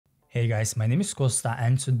Hey guys, my name is Costa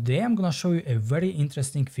and today I'm gonna show you a very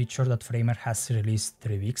interesting feature that Framer has released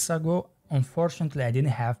 3 weeks ago. Unfortunately, I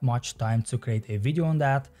didn't have much time to create a video on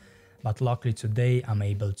that, but luckily today I'm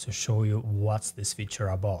able to show you what's this feature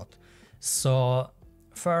about. So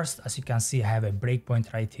first, as you can see, I have a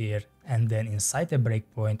breakpoint right here, and then inside the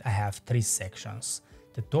breakpoint I have 3 sections.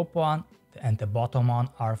 The top one and the bottom one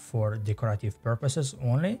are for decorative purposes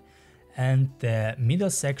only, and the middle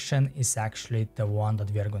section is actually the one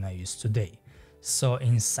that we are gonna use today. So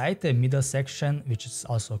inside the middle section, which is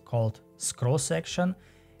also called scroll section,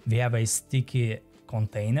 we have a sticky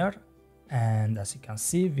container, and as you can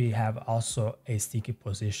see, we have also a sticky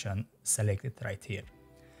position selected right here.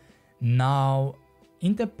 Now,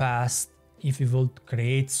 in the past, if you would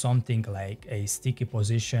create something like a sticky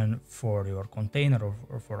position for your container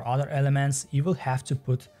or for other elements, you will have to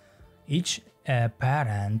put each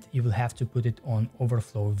parent, you will have to put it on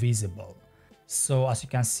overflow visible. So as you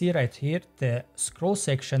can see right here, the scroll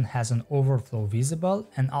section has an overflow visible,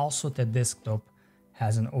 and also the desktop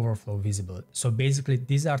has an overflow visible. So basically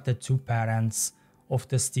these are the 2 parents of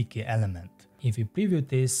the sticky element. If you preview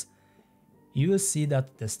this, you will see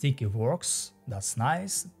that the sticky works, that's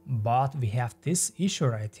nice, but we have this issue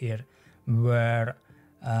right here where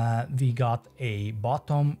we got a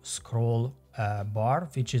bottom scroll bar,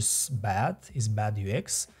 which is bad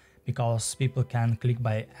UX, because people can click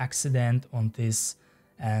by accident on this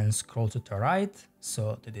and scroll to the right,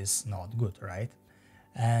 so that is not good, right?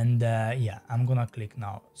 And yeah, I'm gonna click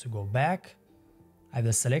now to go back. I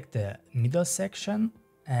will select the middle section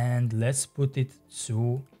and let's put it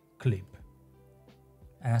to clip.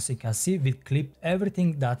 And as you can see, we clipped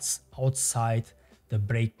everything that's outside the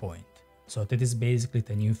breakpoint. So that is basically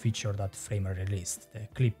the new feature that Framer released, the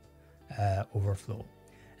clip overflow.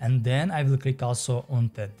 And then I will click also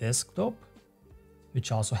on the desktop,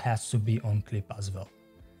 which also has to be on clip as well.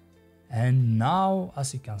 And now,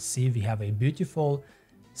 as you can see, we have a beautiful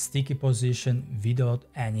sticky position without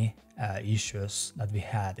any issues that we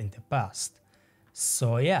had in the past.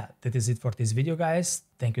 So yeah, that is it for this video, guys.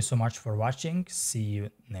 Thank you so much for watching. See you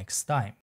next time.